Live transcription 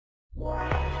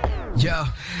Yo,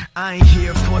 I ain't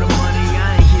here for the money,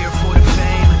 I ain't here for the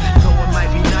fame. Though it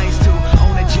might be nice to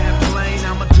own a jet plane,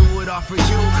 I'ma do it all for you.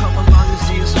 Come along and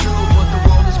see it's true, but the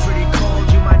world is pretty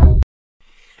cold. You might.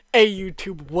 Hey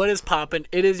YouTube, what is poppin'?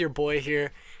 It is your boy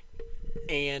here,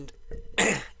 and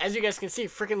as you guys can see,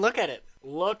 freaking look at it.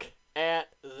 Look at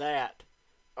that.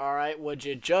 Alright, would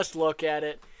you just look at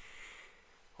it?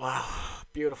 Wow,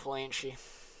 beautiful, ain't she?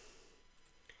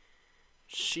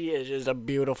 She is just a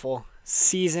beautiful.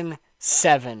 Season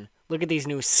 7. Look at these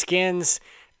new skins.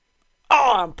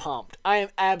 Oh, I'm pumped. I am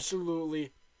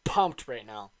absolutely pumped right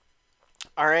now.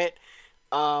 Alright,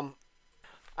 I'm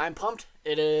pumped.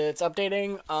 It's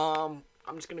updating. I'm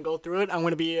just going to go through it. I'm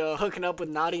going to be hooking up with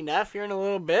Naughty Neff here in a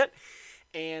little bit.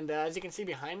 And as you can see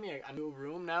behind me, I got a new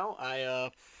room now.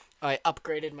 I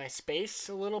upgraded my space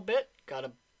a little bit. Got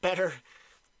a better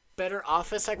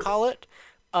office, I call it.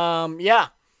 Yeah.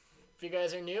 If you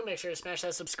guys are new, make sure to smash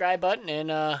that subscribe button.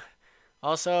 And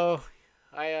also,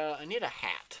 I need a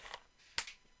hat.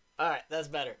 Alright, that's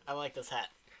better. I like this hat.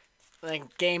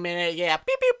 Like, game in it, yeah.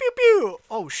 Pew, pew, pew, pew.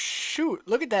 Oh, shoot.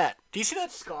 Look at that. Do you see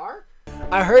that scar?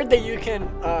 I heard that you can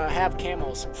have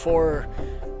camos for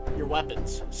your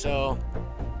weapons. So,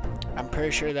 I'm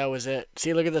pretty sure that was it.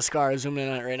 See, look at the scar. Zooming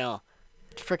in on it right now.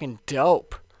 It's freaking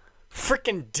dope.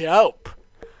 Freaking dope.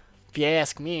 If you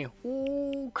ask me.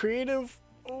 Ooh, creative.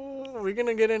 Ooh, we're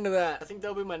gonna get into that. I think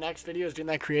that'll be my next video, is doing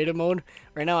that creative mode.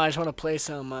 Right now, I just want to play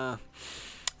some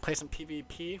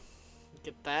PvP.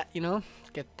 Get that, you know?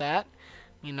 Get that.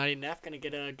 Me and Naughty Neff gonna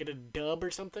get a dub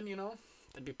or something, you know?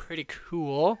 That'd be pretty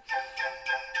cool.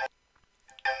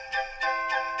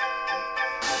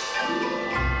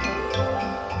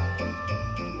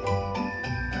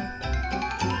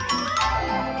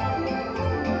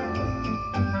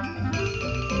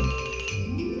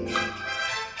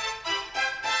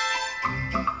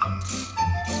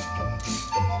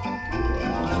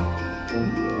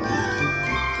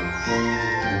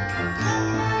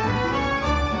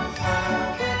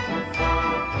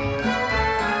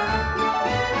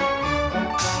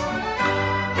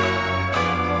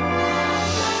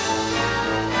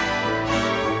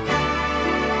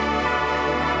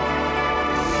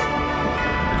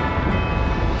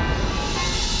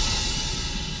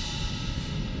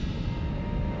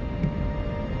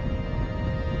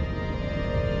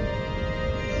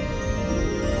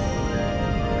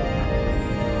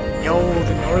 Yo,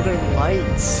 the Northern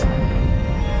Lights.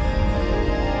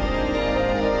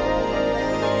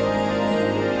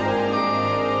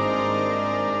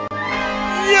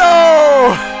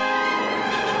 Yo!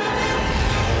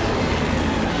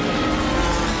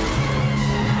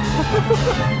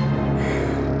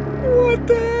 What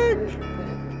the heck?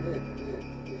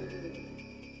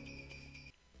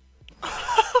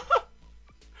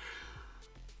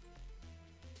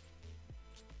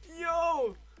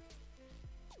 Yo!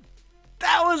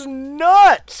 That was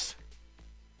nuts!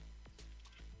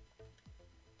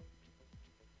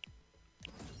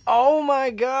 Oh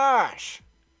my gosh!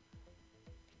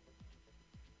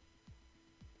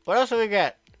 What else do we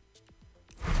get?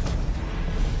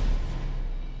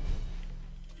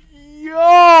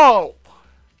 Yo!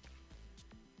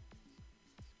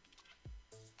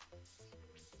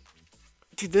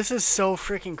 Dude, this is so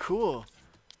freaking cool.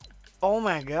 Oh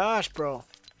my gosh, bro.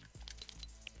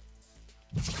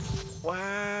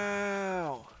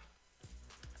 Wow.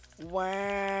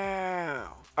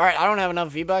 Wow. Alright, I don't have enough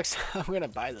V-Bucks. I'm gonna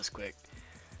buy this quick.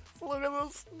 Look at the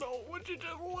snow. Would you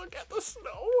just look at the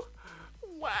snow?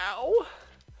 Wow.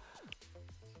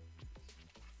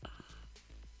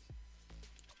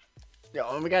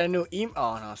 Yo, and we got a new emote.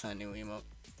 Oh, no, it's not a new emote.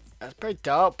 That's pretty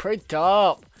dope. Pretty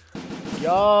dope.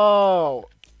 Yo.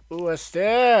 Ooh, what's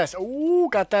this? Ooh,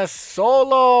 got that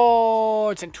solo.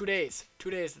 It's in 2 days.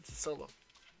 2 days, it's a solo.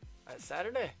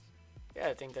 Saturday? Yeah,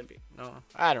 I think that'd be. No,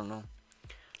 I don't know.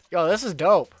 Yo, this is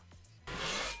dope.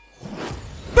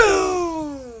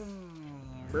 Boom!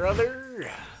 Brother.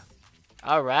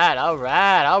 Alright,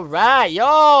 alright, alright.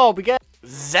 Yo, we got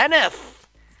Zenith.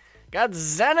 Got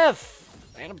Zenith.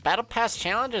 And Battle Pass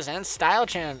challenges and style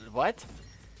challenges. What?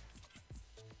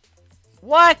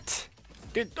 What?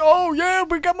 Dude, oh yeah,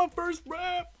 we got my first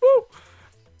rap. Woo!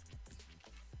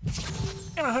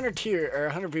 And 100 tier or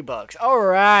 100 V-Bucks. All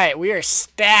right, we are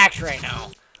stacked right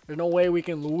now. There's no way we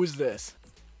can lose this.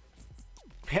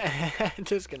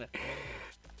 Just gonna.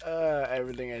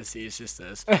 Everything I see is just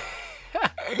this.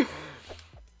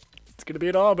 It's gonna be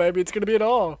it all, baby. It's gonna be it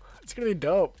all. It's gonna be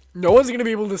dope. No one's gonna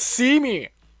be able to see me.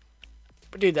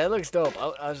 But dude, that looks dope.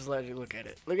 I'll just let you look at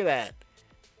it. Look at that.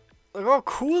 Look how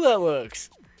cool that looks.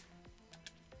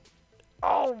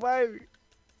 Oh, baby.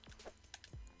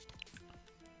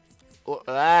 Look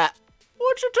at that.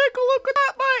 Would you take a look at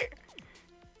that, mate?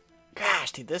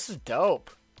 Gosh, dude, this is dope.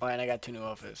 Oh, and I got 2 new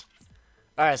outfits.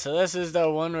 Alright, so this is the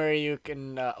one where you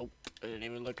can, oh, I didn't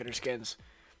even look at her skins.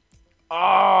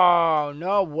 Oh,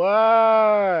 no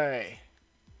way.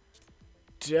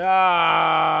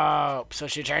 Dope. So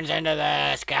she turns into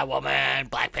this Catwoman,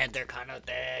 Black Panther kind of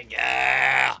thing.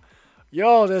 Yeah.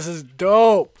 Yo, this is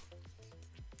dope.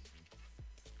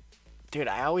 Dude,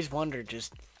 I always wondered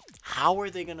just how are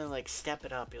they going to, like, step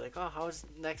it up? Be like, oh, how is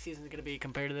next season going to be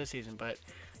compared to this season? But,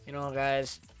 you know,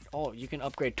 guys, oh, you can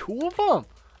upgrade 2 of them.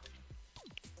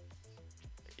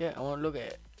 Yeah, I want to look at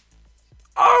it.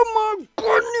 Oh, my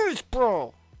goodness,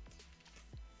 bro.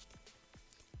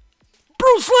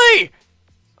 Bruce Lee.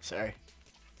 Sorry.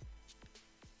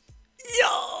 Yo,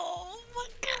 oh my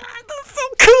god, that's so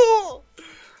cool!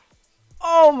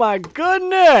 Oh my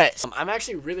goodness! I'm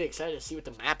actually really excited to see what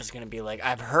the map is going to be like.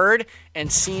 I've heard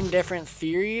and seen different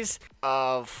theories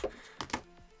of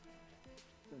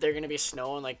they're going to be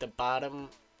snow in like the bottom.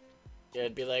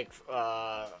 It'd be like,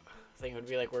 I think it would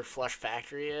be like where Flush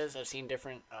Factory is. I've seen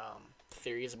different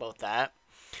theories about that.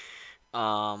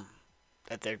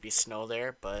 That there'd be snow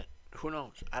there, but who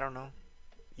knows? I don't know.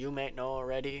 You might know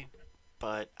already,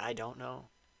 but I don't know.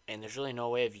 And there's really no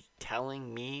way of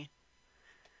telling me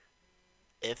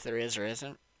if there is or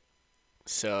isn't.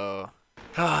 So,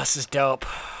 oh, this is dope.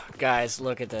 Guys,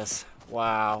 look at this.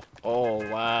 Wow. Oh,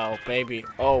 wow, baby.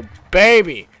 Oh,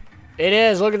 baby. It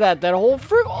is. Look at that. That whole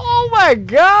fruit. Oh, my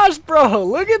gosh, bro.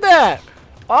 Look at that.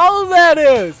 All of that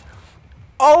is.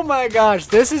 Oh, my gosh.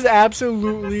 This is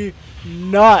absolutely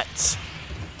nuts.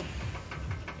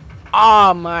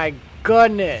 Oh, my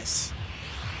goodness.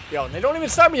 Yo, they don't even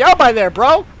start me out by there,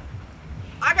 bro.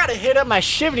 I gotta hit up my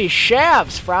shivity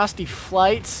shafts. Frosty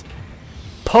Flights.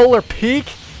 Polar Peak.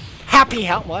 Happy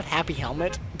Helmet. What? Happy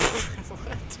Helmet?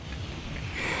 What?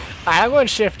 Alright, I'm going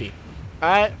shifty.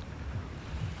 Alright.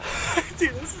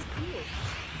 Dude, this is cool.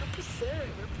 Represent.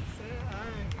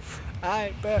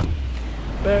 Alright, bet.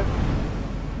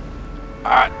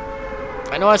 Alright.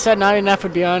 I know I said 90F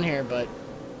would be on here, but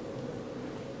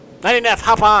 90F,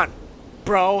 hop on,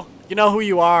 bro. You know who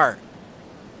you are.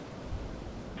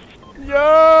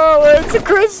 Yo, it's a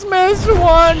Christmas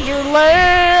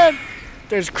wonderland.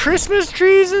 There's Christmas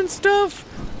trees and stuff.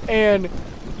 And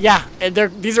yeah, and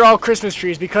these are all Christmas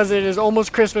trees because it is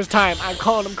almost Christmas time. I'm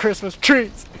calling them Christmas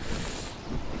trees.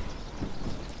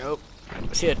 Oh,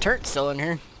 see the turret still in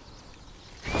here.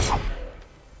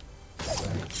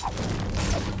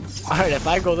 Alright, if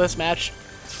I go this match.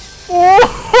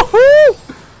 Oh!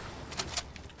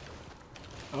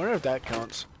 I wonder if that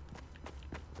counts.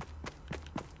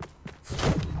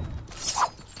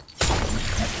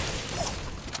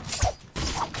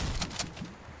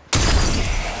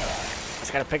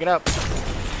 Just gotta pick it up.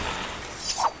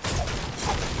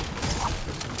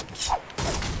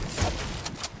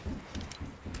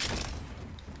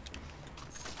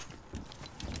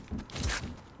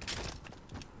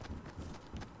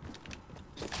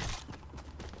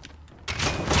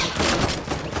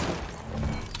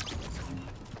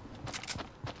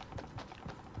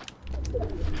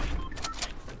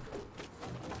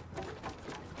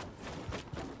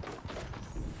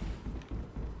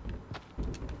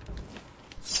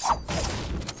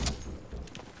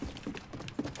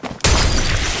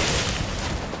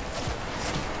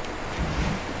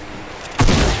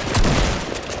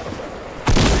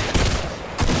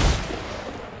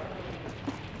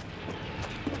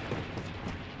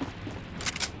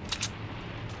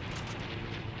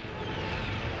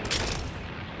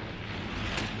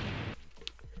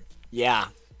 Yeah.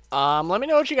 Let me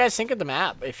know what you guys think of the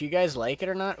map. If you guys like it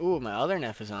or not. Ooh, my other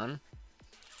Neff is on.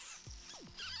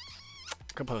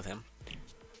 Could play with him.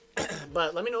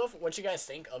 But let me know what you guys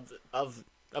think of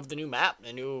the new map,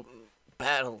 the new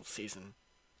battle season.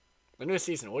 The new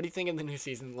season. What do you think of the new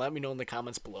season? Let me know in the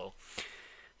comments below.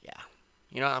 Yeah.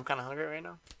 You know, I'm kind of hungry right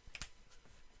now.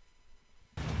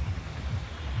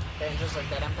 And just like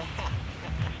that, I'm back.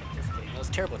 Just kidding. That was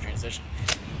a terrible transition.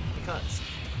 Because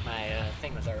my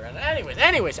thing was already running.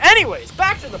 Anyways,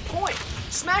 back to the point.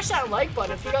 Smash that like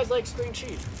button if you guys like string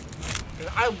cheese.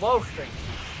 I love string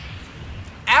cheese.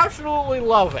 Absolutely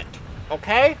love it.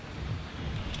 Okay?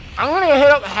 I'm gonna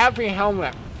hit up Happy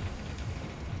Helmet.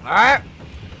 Alright?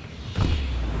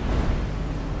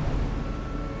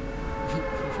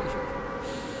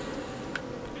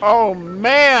 Oh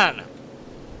man!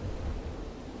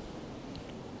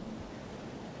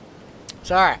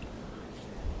 Sorry.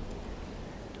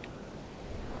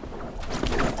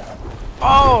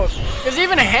 Oh, there's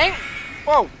even a hang.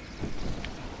 Whoa.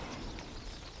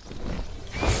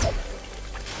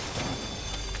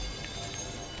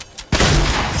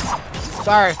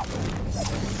 Sorry.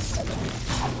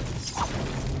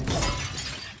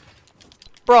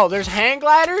 Bro, there's hang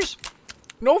gliders?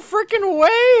 No freaking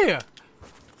way!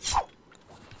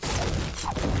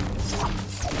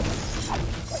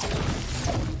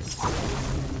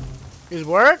 Is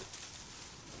work?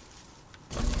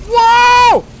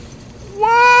 Whoa!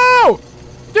 Whoa!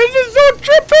 This is so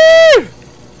trippy!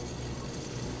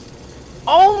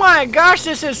 Oh my gosh,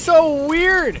 this is so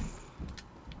weird!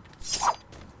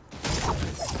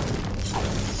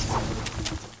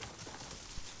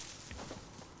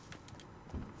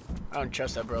 I don't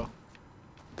trust that, bro.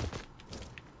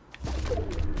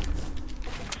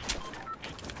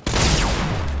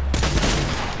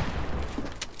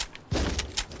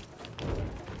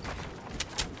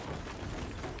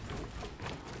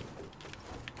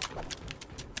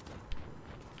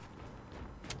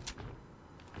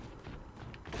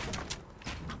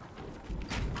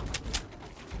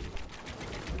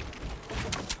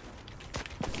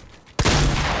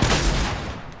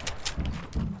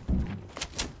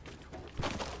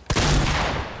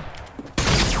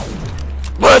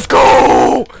 Let's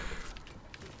go!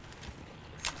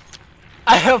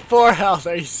 I have 4 health.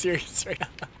 Are you serious right now?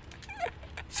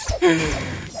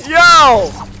 Yo!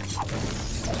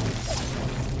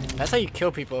 That's how you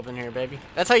kill people up in here, baby.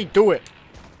 That's how you do it.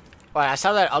 Alright, I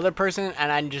saw that other person,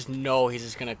 and I just know he's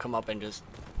just gonna come up and just...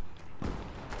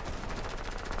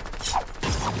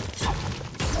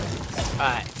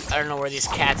 Alright, I don't know where these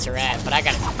cats are at, but I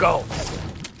gotta go.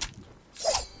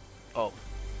 Oh,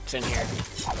 it's in here.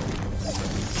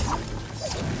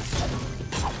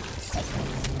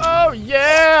 Oh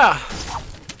yeah!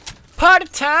 Party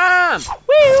time!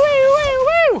 Woo woo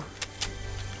woo woo!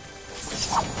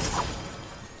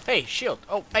 Hey, shield.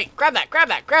 Oh, hey, grab that, grab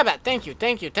that, grab that. Thank you,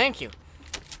 thank you, thank you.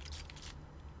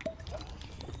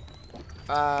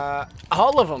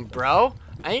 All of them, bro.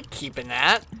 I ain't keeping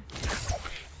that.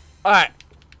 Alright.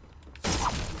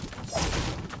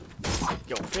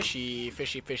 Yo, fishy,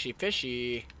 fishy, fishy,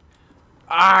 fishy.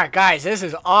 Alright, guys, this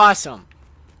is awesome.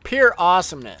 Pure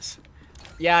awesomeness.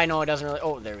 Yeah, I know it doesn't really...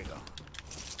 Oh, there we go.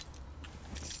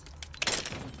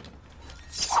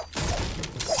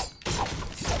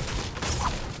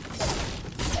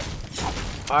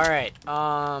 Alright,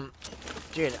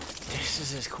 dude,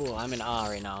 this is cool. I'm in awe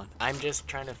right now. I'm just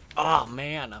trying to... Oh,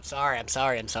 man, I'm sorry, I'm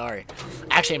sorry, I'm sorry.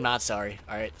 Actually, I'm not sorry.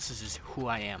 Alright, this is just who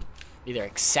I am. Either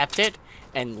accept it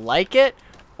and like it,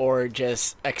 or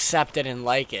just accept it and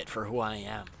like it for who I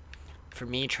am. For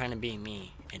me trying to be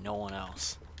me and no one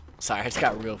else. Sorry, I just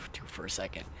got real for a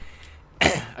second.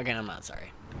 Again, I'm not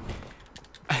sorry.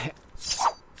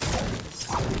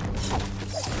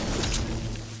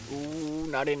 Ooh,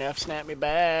 not enough. Snap me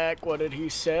back. What did he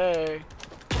say?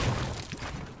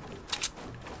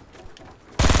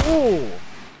 Ooh.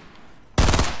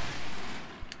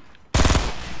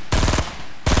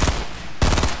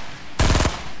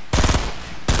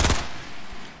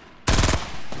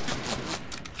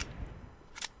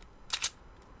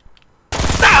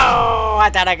 I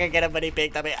thought I could get him, but he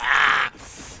picked up. Ah!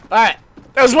 Alright,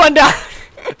 that was one down.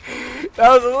 That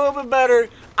was a little bit better.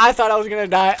 I thought I was gonna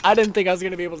die. I didn't think I was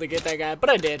gonna be able to get that guy,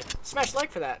 but I did. Smash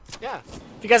like for that. Yeah.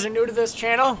 If you guys are new to this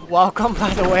channel, welcome,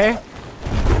 by the way.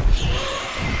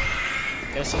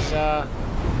 This is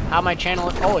how my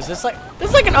channel. Oh, is this like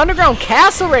an underground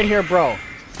castle right here, bro?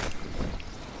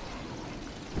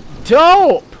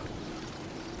 Dope.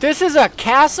 This is a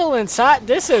castle inside.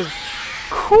 This is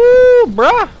cool,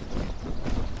 bruh.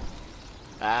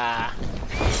 Ah.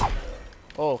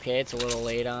 Okay, it's a little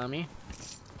late on me.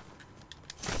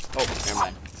 Oh, never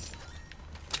mind.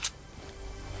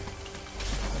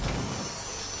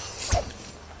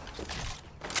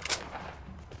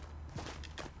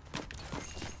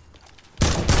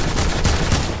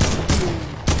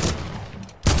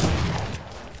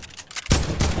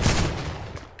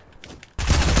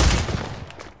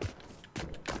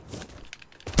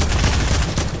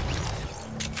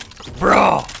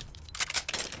 Bro!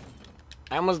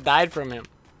 I almost died from him.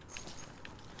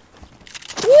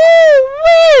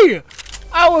 Woo-wee!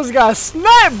 I almost got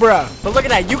sniped, bro. But look at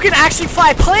that. You can actually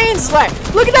fly planes. Like,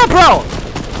 look at that, bro.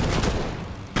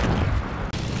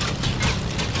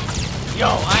 Yo,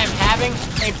 I am having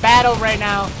a battle right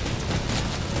now.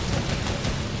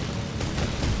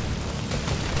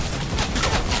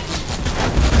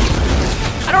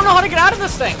 I don't know how to get out of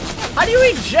this thing. How do you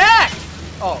eject?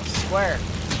 Oh, square.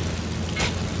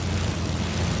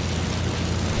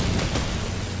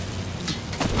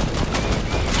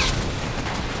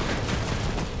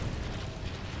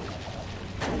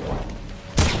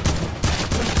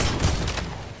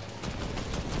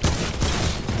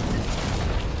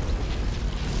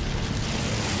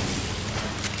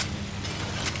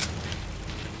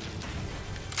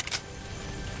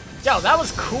 Yo, that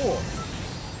was cool.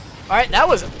 Alright, that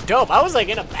was dope. I was like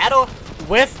in a battle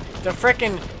with the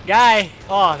frickin' guy.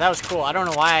 Oh, that was cool. I don't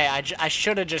know why. I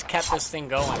should have just kept this thing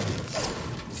going.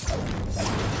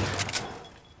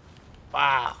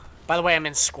 Wow. By the way, I'm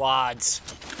in squads.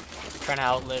 Trying to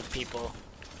outlive people.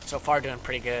 So far, doing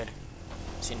pretty good.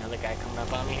 See another guy coming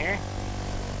up on me here.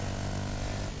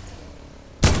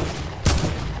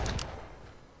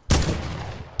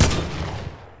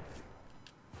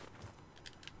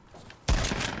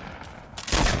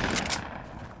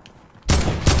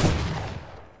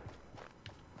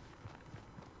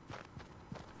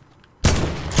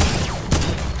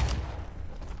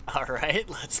 Alright,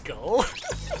 let's go.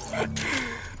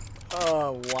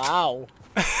 Oh, wow.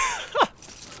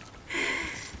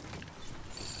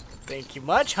 Thank you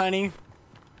much, honey.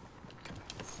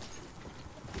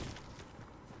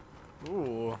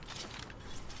 Ooh.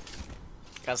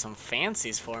 Got some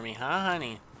fancies for me, huh,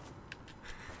 honey?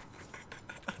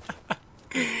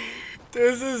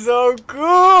 This is so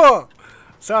cool!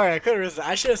 Sorry, I couldn't resist.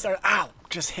 I should have started. Ow!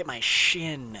 Just hit my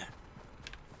shin.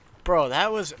 Bro,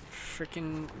 that was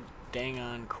freaking dang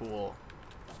on cool.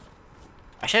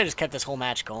 I should have just kept this whole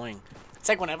match going. It's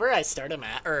like whenever I start a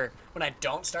match, or when I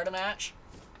don't start a match,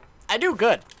 I do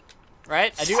good,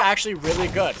 right? I do actually really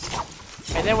good.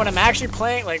 And then when I'm actually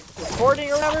playing, like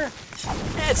recording or whatever,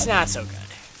 it's not so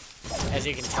good. As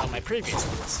you can tell in my previous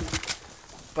ones.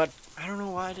 But I don't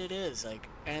know what it is. Like,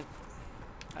 and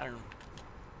I don't know.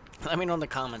 Let me know in the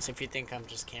comments if you think I'm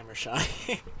just camera shy.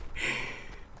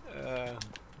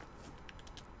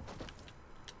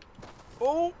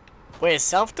 Oh, wait, is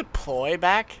self-deploy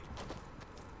back?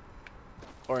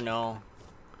 Or no?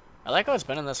 I like how it's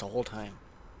been in this the whole time.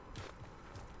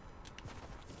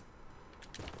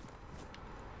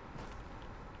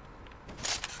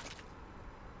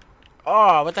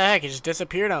 Oh, what the heck? He just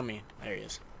disappeared on me. There he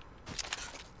is.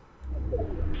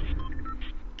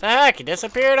 The heck? He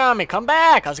disappeared on me. Come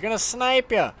back. I was gonna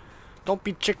snipe you. Don't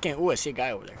be chicken. Ooh, I see a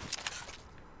guy over there.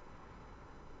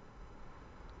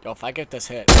 Yo, if I get this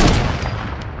hit.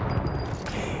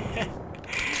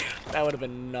 That would have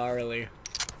been gnarly.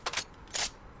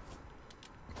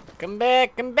 Come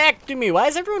back to me. Why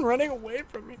is everyone running away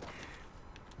from me?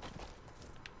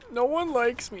 No one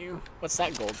likes me. What's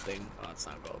that gold thing? Oh, it's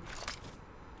not gold.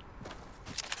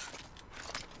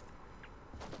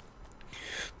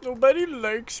 Nobody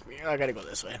likes me. Oh, I gotta go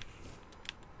this way.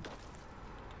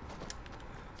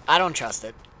 I don't trust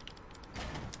it.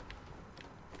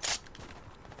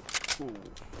 Ooh.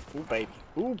 Ooh, baby.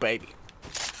 Ooh, baby.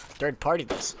 Third party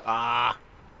this. Ah.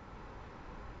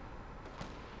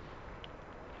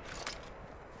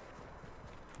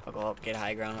 I'll go up, get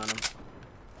high ground on him.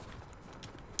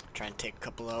 Try and take a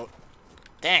couple out.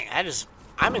 Dang,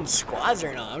 I'm in squads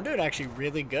right now. I'm doing actually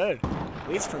really good. At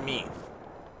least for me.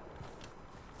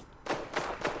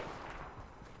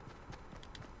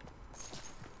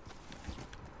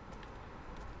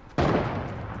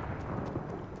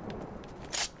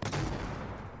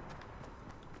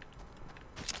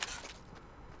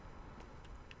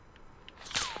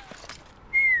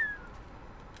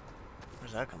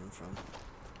 Where's that coming from?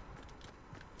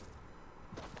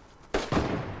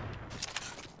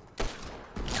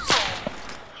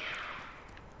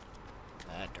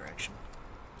 That direction.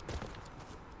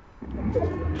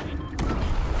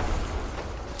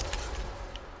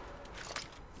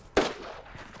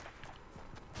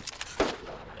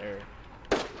 There.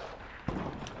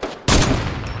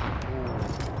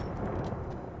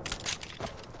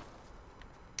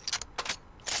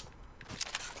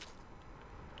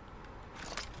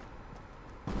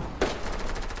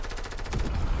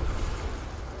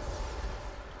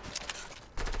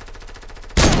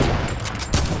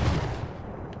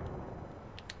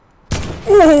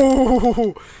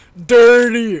 Ooh,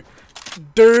 dirty,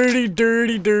 dirty,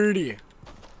 dirty, dirty.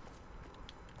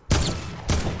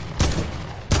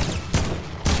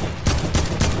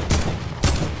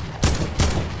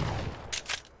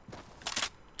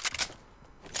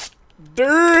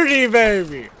 Dirty,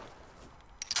 baby.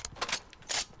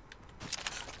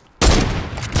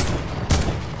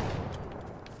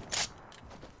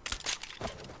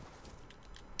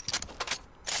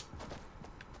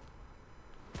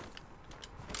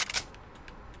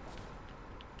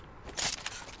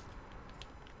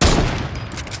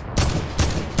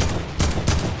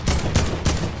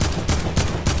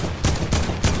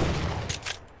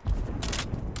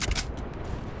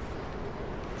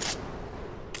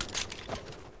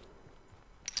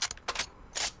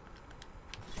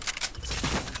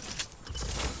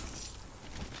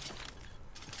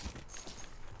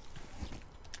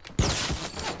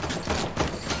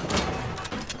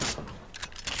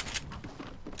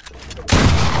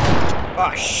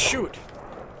 Oh, shoot.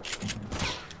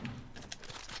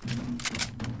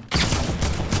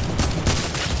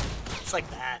 Just like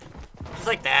that. Just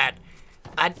like that.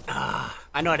 I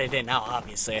know what I did now,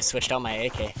 obviously. I switched out my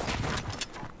AK.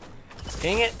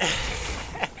 Dang it.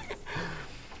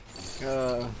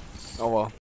 Oh well.